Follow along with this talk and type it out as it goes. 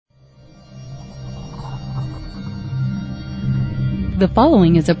The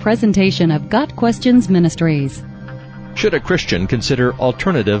following is a presentation of Got Questions Ministries. Should a Christian consider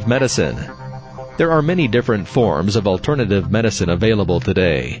alternative medicine? There are many different forms of alternative medicine available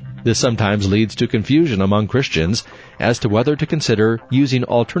today. This sometimes leads to confusion among Christians as to whether to consider using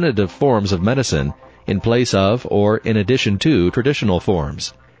alternative forms of medicine in place of or in addition to traditional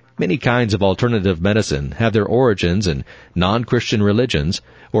forms. Many kinds of alternative medicine have their origins in non-Christian religions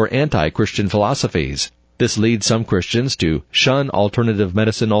or anti-Christian philosophies. This leads some Christians to shun alternative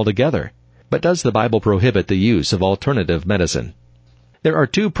medicine altogether. But does the Bible prohibit the use of alternative medicine? There are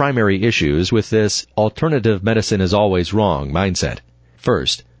two primary issues with this alternative medicine is always wrong mindset.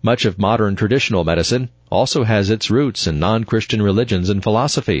 First, much of modern traditional medicine also has its roots in non-Christian religions and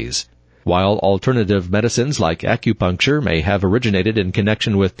philosophies. While alternative medicines like acupuncture may have originated in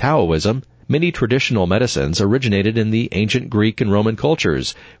connection with Taoism, many traditional medicines originated in the ancient Greek and Roman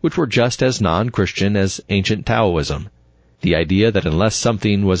cultures, which were just as non-Christian as ancient Taoism. The idea that unless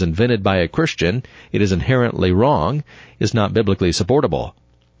something was invented by a Christian, it is inherently wrong, is not biblically supportable.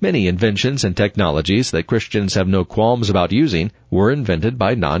 Many inventions and technologies that Christians have no qualms about using were invented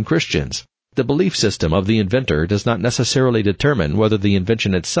by non-Christians. The belief system of the inventor does not necessarily determine whether the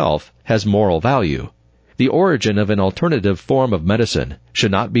invention itself has moral value. The origin of an alternative form of medicine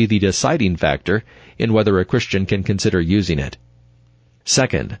should not be the deciding factor in whether a Christian can consider using it.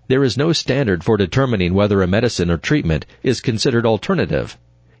 Second, there is no standard for determining whether a medicine or treatment is considered alternative.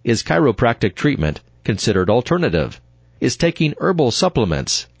 Is chiropractic treatment considered alternative? Is taking herbal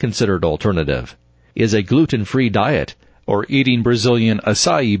supplements considered alternative? Is a gluten-free diet or eating Brazilian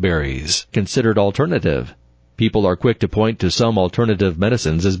acai berries considered alternative? People are quick to point to some alternative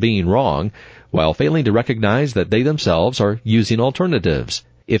medicines as being wrong, while failing to recognize that they themselves are using alternatives.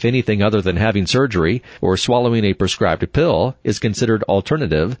 If anything other than having surgery or swallowing a prescribed pill is considered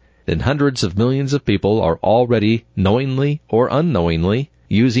alternative, then hundreds of millions of people are already, knowingly or unknowingly,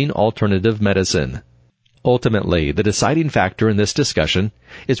 using alternative medicine. Ultimately, the deciding factor in this discussion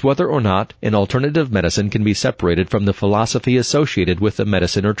is whether or not an alternative medicine can be separated from the philosophy associated with the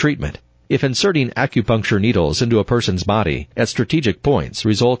medicine or treatment. If inserting acupuncture needles into a person's body at strategic points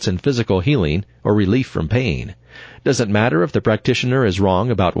results in physical healing or relief from pain, does it matter if the practitioner is wrong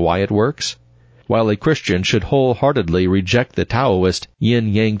about why it works? While a Christian should wholeheartedly reject the Taoist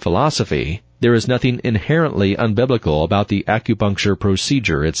yin-yang philosophy, there is nothing inherently unbiblical about the acupuncture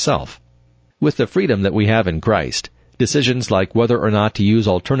procedure itself. With the freedom that we have in Christ, decisions like whether or not to use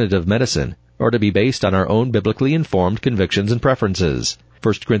alternative medicine are to be based on our own biblically informed convictions and preferences.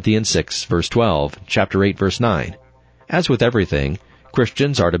 1 Corinthians 6, verse 12, chapter 8, verse 9. As with everything,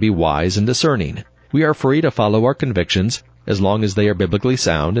 Christians are to be wise and discerning. We are free to follow our convictions as long as they are biblically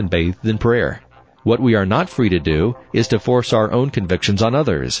sound and bathed in prayer. What we are not free to do is to force our own convictions on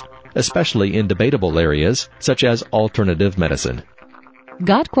others, especially in debatable areas such as alternative medicine.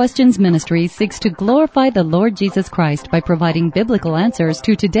 Got Questions Ministries seeks to glorify the Lord Jesus Christ by providing biblical answers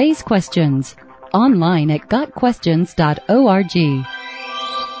to today's questions. Online at GotQuestions.org.